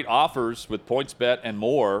some great offers with PointsBet and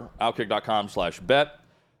more, Outkick.com/bet.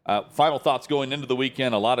 Final thoughts going into the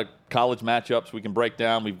weekend. A lot of college matchups we can break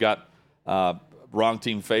down. We've got wrong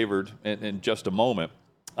team favored in just a moment.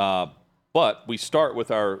 But we start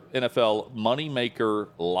with our NFL Moneymaker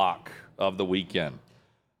lock of the weekend.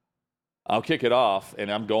 I'll kick it off, and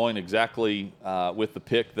I'm going exactly with the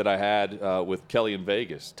pick that I had with Kelly in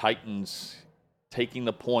Vegas. Titans taking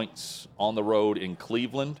the points on the road in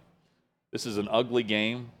Cleveland. This is an ugly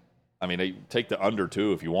game. I mean, take the under,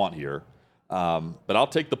 too, if you want here. But I'll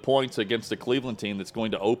take the points against a Cleveland team that's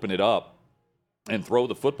going to open it up and throw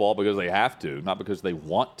the football because they have to, not because they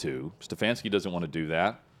want to. Stefanski doesn't want to do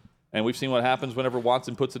that. And we've seen what happens whenever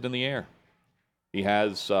Watson puts it in the air. He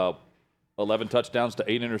has 11 touchdowns to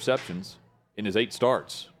 8 interceptions in his 8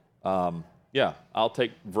 starts. I'll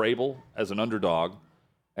take Vrabel as an underdog.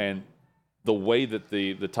 And the way that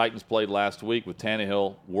the Titans played last week with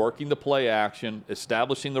Tannehill working the play action,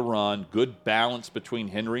 establishing the run, good balance between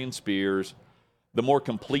Henry and Spears, the more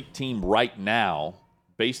complete team right now,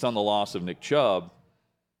 based on the loss of Nick Chubb,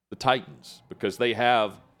 the Titans, because they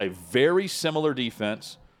have a very similar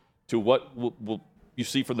defense to what you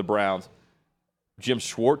see from the Browns. Jim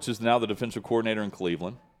Schwartz is now the defensive coordinator in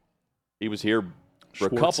Cleveland. He was here for a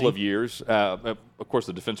couple of years. Of course,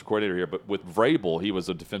 the defensive coordinator here, but with Vrabel, he was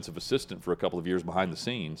a defensive assistant for a couple of years behind the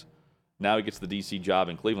scenes. Now he gets the DC job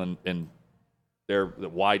in Cleveland, and they're the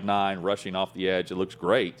wide 9, rushing off the edge. It looks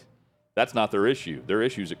great. That's not their issue. Their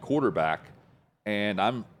issue is at quarterback, and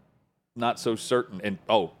I'm not so certain. And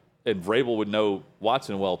Vrabel would know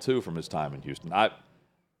Watson well, too, from his time in Houston.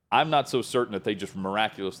 I'm not so certain that they just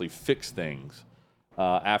miraculously fix things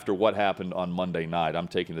after what happened on Monday night. I'm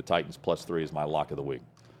taking the Titans +3 as my lock of the week.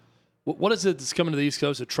 What is it that's coming to the East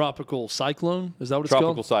Coast? A tropical cyclone? Is that what it's called?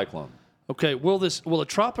 Tropical cyclone. Okay. Will a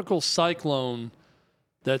tropical cyclone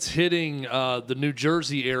that's hitting the New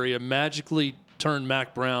Jersey area magically turn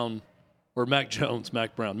Mac Brown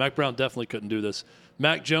definitely couldn't do this.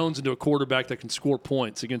 Mac Jones into a quarterback that can score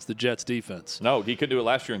points against the Jets defense. No, he could do it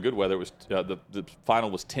last year in good weather. It was the final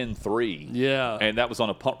was 10-3. Yeah. And that was on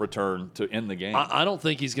a punt return to end the game. I don't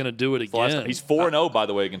think he's going to do it again. He's 4-0, by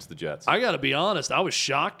the way, against the Jets. I got to be honest. I was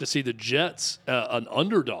shocked to see the Jets, an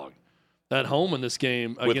underdog, at home in this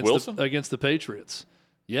game against the Patriots.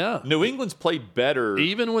 Yeah. New England's played better.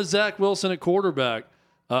 Even with Zach Wilson at quarterback.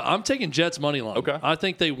 I'm taking Jets money line. Okay. I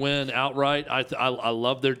think they win outright. I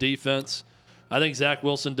love their defense. I think Zach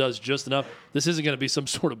Wilson does just enough. This isn't going to be some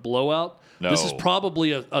sort of blowout. No. This is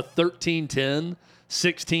probably a 13-10,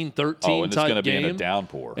 16-13 type game. And it's going to be in a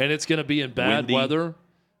downpour. And it's going to be in bad weather.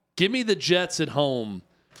 Give me the Jets at home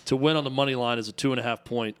to win on the money line as a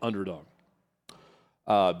 2.5-point underdog.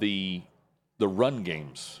 The run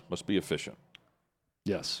games must be efficient.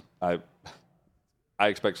 Yes. I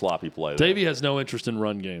expect sloppy play. Davey has no interest in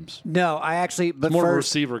run games. No, I actually, but more first, of a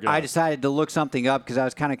receiver guy. I decided to look something up because I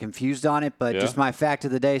was kind of confused on it, but just my fact of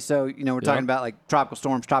the day. So, we're talking about like tropical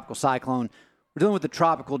storms, tropical cyclone. We're dealing with a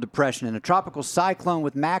tropical depression, and a tropical cyclone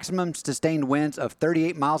with maximum sustained winds of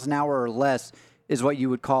 38 miles an hour or less is what you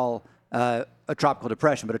would call a tropical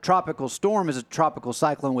depression. But a tropical storm is a tropical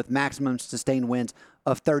cyclone with maximum sustained winds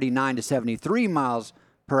of 39 to 73 miles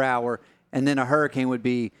per hour, and then a hurricane would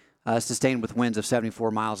be sustained with winds of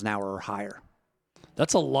 74 miles an hour or higher.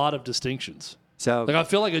 That's a lot of distinctions. So, I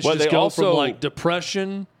feel like it should just go from like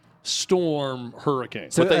depression, storm,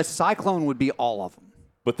 hurricane. So a cyclone would be all of them.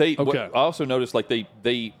 But I also noticed like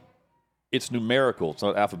it's numerical, it's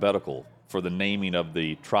not alphabetical for the naming of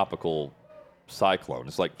the tropical cyclone.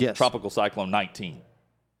 It's like tropical cyclone 19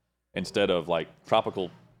 instead of like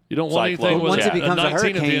tropical. You don't want cyclone. anything with Once it becomes a 19 a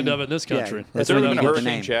hurricane, at the end of it in this country. That's there when been you a get the hurricane,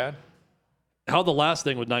 name. Chad? How'd the last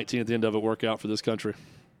thing with 19 at the end of it work out for this country?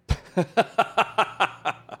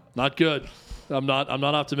 Not good. I'm not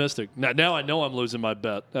optimistic. Now I know I'm losing my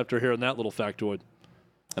bet after hearing that little factoid.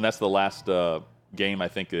 And that's the last game I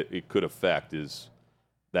think it could affect is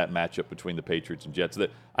that matchup between the Patriots and Jets.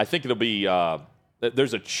 I think it'll be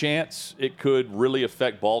there's a chance it could really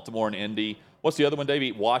affect Baltimore and Indy. What's the other one,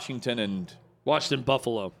 Davey? Washington,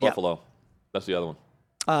 Buffalo. Buffalo. That's the other one.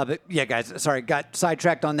 But yeah, guys, sorry, got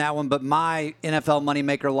sidetracked on that one. But my NFL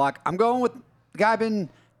moneymaker lock, I'm going with the guy I've been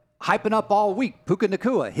hyping up all week, Puka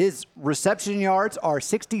Nacua. His reception yards are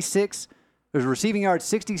 66. His receiving yards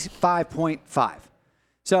 65.5.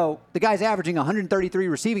 So the guy's averaging 133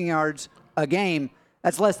 receiving yards a game.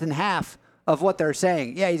 That's less than half of what they're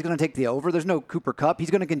saying. Yeah, he's going to take the over. There's no Cooper Kupp.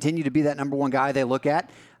 He's going to continue to be that number one guy they look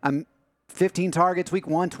at. 15 targets week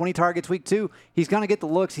 1, 20 targets week 2. He's going to get the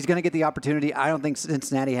looks. He's going to get the opportunity. I don't think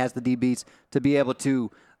Cincinnati has the DBs to be able to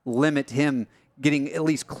limit him getting at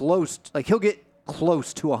least close. Like, he'll get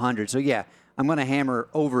close to 100. So, yeah, I'm going to hammer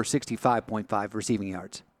over 65.5 receiving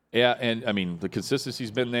yards. Yeah, and, I mean, the consistency's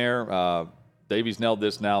been there. Davies nailed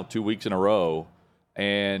this now 2 weeks in a row.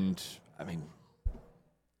 And, I mean,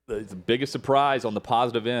 the biggest surprise on the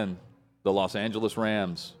positive end, the Los Angeles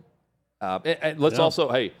Rams. And let's also,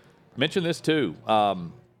 mention this too.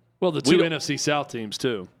 Well, the two NFC South teams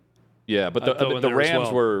too. Yeah, but the Rams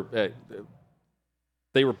were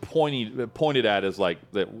they were pointed at as like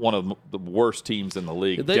one of the worst teams in the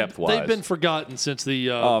league depth-wise. They've been forgotten since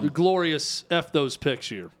the glorious F those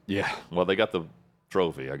picks year. Yeah, well, they got the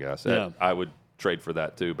trophy, I guess. Yeah. I would trade for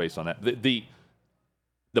that too, based on that.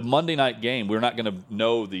 The Monday night game, we're not going to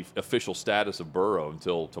know the official status of Burrow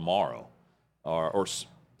until tomorrow, or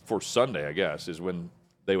for Sunday, I guess, is when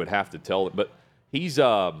they would have to tell it. But he's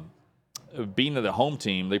being the home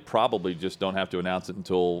team, they probably just don't have to announce it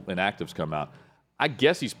until inactives come out. I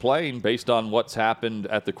guess he's playing based on what's happened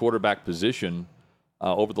at the quarterback position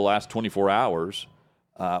over the last 24 hours,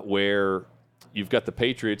 where you've got the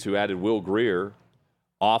Patriots who added Will Grier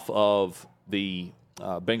off of the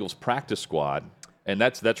Bengals practice squad. And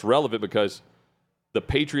that's relevant because the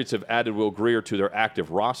Patriots have added Will Grier to their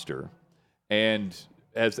active roster. And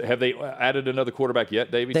have they added another quarterback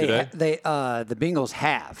yet, Davey, today? The Bengals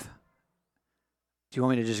have. Do you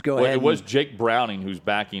want me to just go ahead? It was Jake Browning who's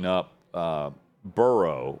backing up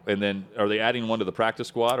Burrow. And then are they adding one to the practice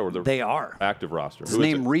squad or the they are active roster? His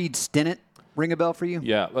name Reed Stinnett. Ring a bell for you?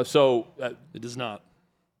 Yeah. So it does not.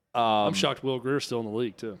 I'm shocked Will Grier's still in the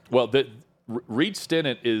league, too. Well, Reed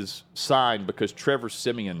Stinnett is signed because Trevor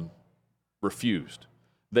Siemian refused.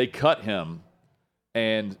 They cut him,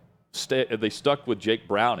 and they stuck with Jake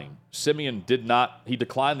Browning. Siemian he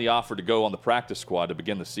declined the offer to go on the practice squad to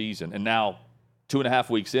begin the season, and now 2.5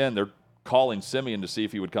 weeks in, they're calling Siemian to see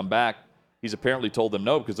if he would come back. He's apparently told them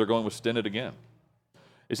no because they're going with Stinnett again.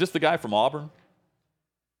 Is this the guy from Auburn?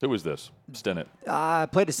 Who is this, Stinnett?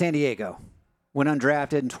 Played at San Diego. Went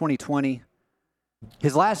undrafted in 2020.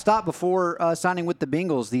 His last stop before signing with the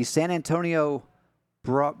Bengals, the San Antonio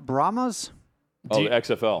Brahmas. The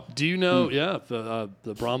XFL. Do you know,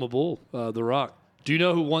 the Brahma Bull, The Rock. Do you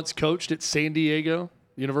know who once coached at San Diego,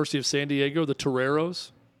 University of San Diego, the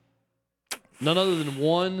Toreros? None other than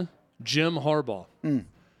one Jim Harbaugh.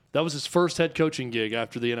 That was his first head coaching gig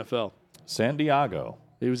after the NFL. San Diego.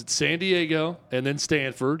 He was at San Diego, and then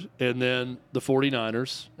Stanford, and then the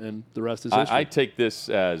 49ers, and the rest is history. I take this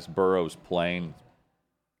as Burrow's playing.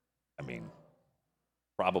 I mean,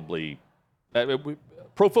 probably.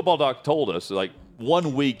 Pro Football Doc told us, like,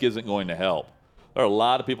 1 week isn't going to help. There are a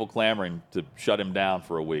lot of people clamoring to shut him down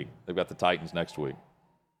for a week. They've got the Titans next week.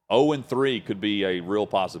 0-3 could be a real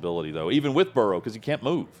possibility, though, even with Burrow, because he can't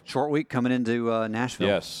move. Short week coming into Nashville.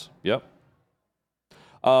 Yes. Yep.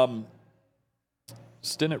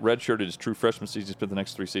 Stinnett redshirted his true freshman season. He spent the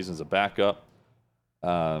next 3 seasons as a backup.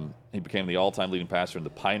 He became the all-time leading passer in the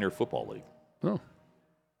Pioneer Football League. Oh,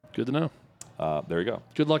 good to know. There you go.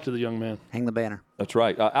 Good luck to the young man. Hang the banner. That's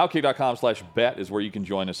right. Outkick.com/bet is where you can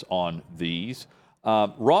join us on these.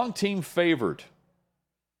 Wrong team favored.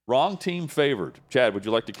 Wrong team favored. Chad, would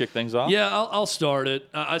you like to kick things off? Yeah, I'll start it.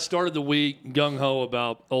 I started the week gung-ho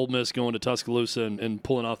about Ole Miss going to Tuscaloosa and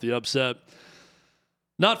pulling off the upset.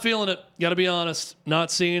 Not feeling it, got to be honest.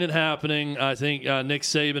 Not seeing it happening. I think Nick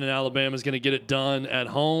Saban in Alabama is going to get it done at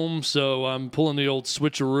home, so I'm pulling the old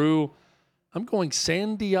switcheroo. I'm going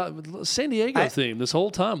San Diego theme this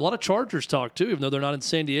whole time. A lot of Chargers talk, too, even though they're not in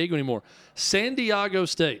San Diego anymore. San Diego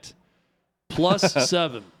State,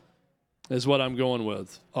 +7 is what I'm going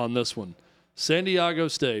with on this one. San Diego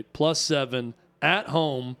State, +7 at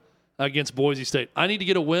home against Boise State. I need to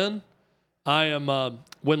get a win. I am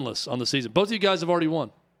winless on the season. Both of you guys have already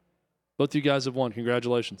won. Both of you guys have won.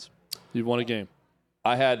 Congratulations. You've won a game.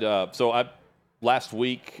 I had last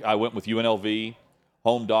week I went with UNLV,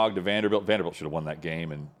 home dog to Vanderbilt. Vanderbilt should have won that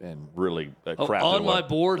game and really crapped on it my away.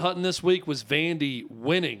 Board, Hutton, this week was Vandy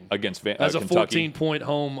winning against as a Kentucky, 14-point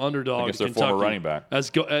home underdog against their Kentucky, former running back. As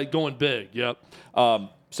going big. Yep.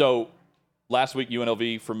 So last week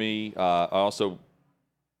UNLV for me. I also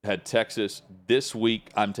had Texas. This week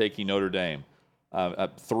I'm taking Notre Dame.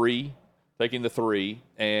 3, taking the 3,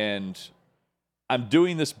 and I'm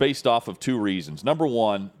doing this based off of 2 reasons. Number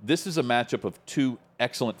one, this is a matchup of 2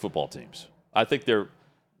 excellent football teams. I think they're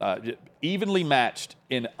evenly matched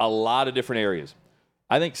in a lot of different areas.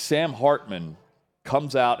 I think Sam Hartman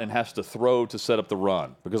comes out and has to throw to set up the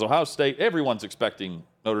run because Ohio State, everyone's expecting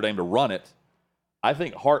Notre Dame to run it. I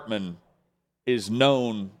think Hartman is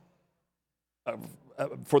known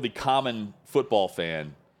for the common football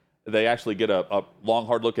fan. They actually get a long,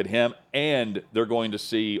 hard look at him, and they're going to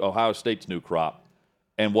see Ohio State's new crop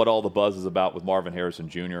and what all the buzz is about with Marvin Harrison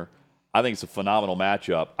Jr. I think it's a phenomenal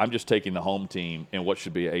matchup. I'm just taking the home team in what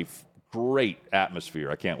should be a great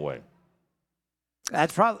atmosphere. I can't wait.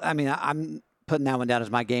 That's probably, I'm putting that one down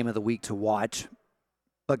as my game of the week to watch.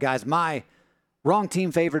 But, guys, my wrong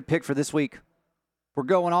team favored pick for this week, we're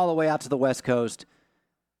going all the way out to the West Coast.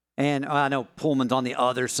 And I know Pullman's on the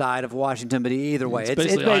other side of Washington, but either way, it's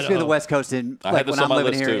basically Idaho. the West Coast in like when I'm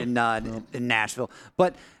living here in Nashville.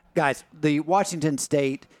 But guys, the Washington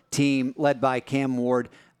State team led by Cam Ward,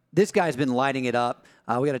 this guy's been lighting it up.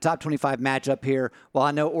 We got a top 25 matchup here. While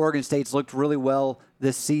I know Oregon State's looked really well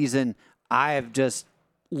this season, I have just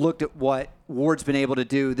looked at what Ward's been able to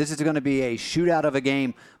do. This is going to be a shootout of a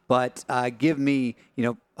game, but give me,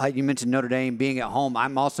 you mentioned Notre Dame being at home.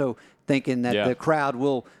 I'm also thinking that the crowd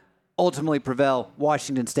will ultimately prevail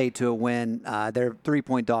Washington State to a win. They're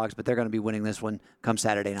 3-point dogs, but they're going to be winning this one come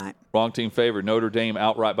Saturday night. Wrong team favored. Notre Dame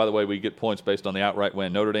outright. By the way, we get points based on the outright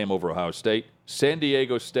win. Notre Dame over Ohio State. San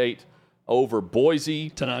Diego State over Boise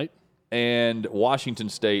tonight. And Washington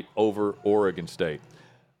State over Oregon State.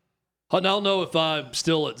 And I'll know if I'm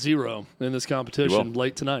still at 0 in this competition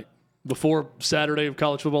late tonight, before Saturday of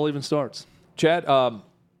college football even starts. Chad,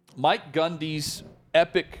 Mike Gundy's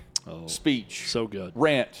epic speech. So good.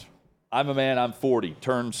 Rant. I'm a man, I'm 40.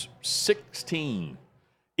 Turns 16.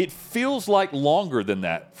 It feels like longer than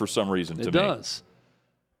that for some reason to me. It does.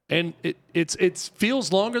 And it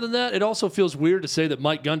feels longer than that. It also feels weird to say that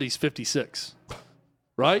Mike Gundy's 56.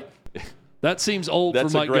 Right? That seems old for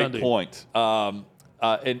Mike Gundy. That's a great point.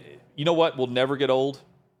 And you know what will never get old?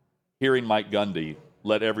 Hearing Mike Gundy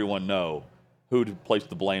let everyone know who to place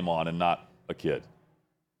the blame on and not a kid.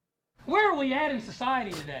 Where are we at in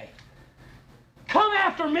society today? Come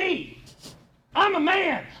after me. I'm a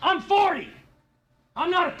man. I'm 40. I'm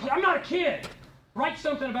not a kid. Write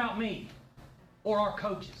something about me or our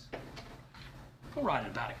coaches. Don't write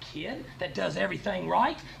about a kid that does everything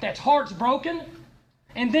right, that's heart's broken,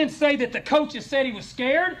 and then say that the coaches said he was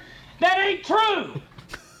scared. That ain't true.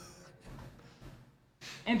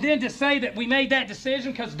 And then to say that we made that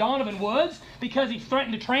decision because Donovan Woods, because he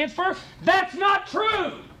threatened to transfer, that's not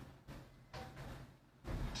true.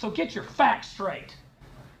 So get your facts straight.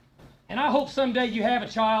 And I hope someday you have a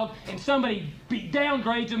child and somebody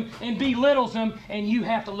downgrades them and belittles them, and you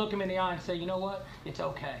have to look them in the eye and say, you know what? It's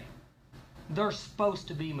okay. They're supposed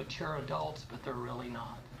to be mature adults, but they're really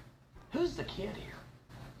not. Who's the kid here?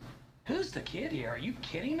 Who's the kid here? Are you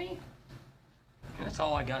kidding me? And that's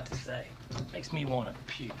all I got to say. Makes me want to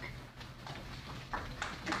puke.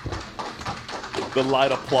 The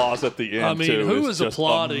light applause at the end, I mean, too, who is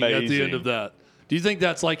applauding amazing. At the end of that? Do you think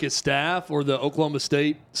that's like his staff or the Oklahoma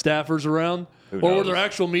State staffers around? Or were there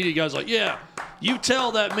actual media guys like, yeah, you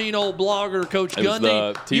tell that mean old blogger, Coach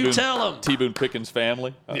Gundy, you tell him. T. Boone Pickens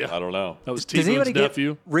family? I don't know. That was T. Boone's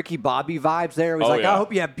nephew. Get Ricky Bobby vibes there? He's I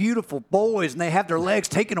hope you have beautiful boys and they have their legs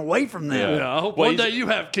taken away from them. Yeah, I hope one day you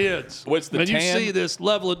have kids. What's the tan? You see this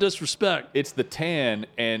level of disrespect. It's the tan,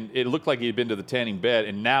 and it looked like he had been to the tanning bed,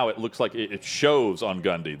 and now it looks like it shows on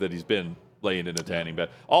Gundy that he's been laying in a tanning bed.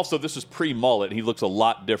 Also, this is pre-mullet. He looks a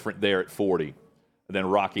lot different there at 40 than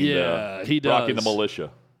rocking the militia.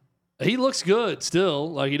 He looks good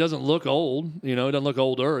still. Like, he doesn't look old. He doesn't look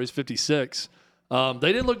older. He's 56. They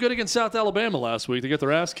didn't look good against South Alabama last week. They got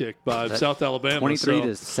their ass kicked by South Alabama.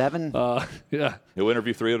 23-7. Yeah. He'll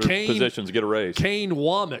interview 3 other positions to get a raise. Kane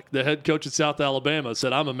Womack, the head coach at South Alabama,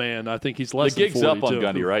 said, I'm a man. I think he's less than 40. The gig's up on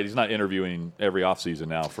Gundy, right? He's not interviewing every offseason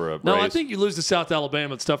now for a raise. No, I think you lose to South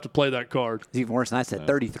Alabama. It's tough to play that card. It's even worse than I said,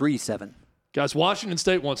 33-7. Guys, Washington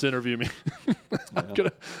State wants to interview me.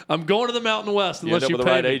 I'm going to the Mountain West unless you pay me. With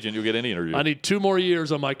the right agent, you'll get any interview. I need 2 more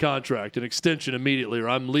years on my contract, an extension immediately, or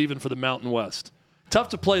I'm leaving for the Mountain West. Tough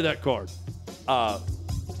to play that card.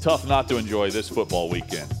 Tough not to enjoy this football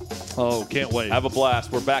weekend. Oh, can't wait. Have a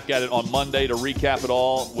blast. We're back at it on Monday to recap it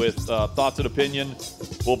all with thoughts and opinion.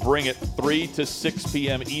 We'll bring it 3 to 6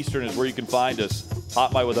 p.m. Eastern is where you can find us.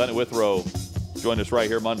 Hot Mic with Hunt and Withrow. Join us right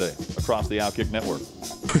here Monday across the Outkick Network.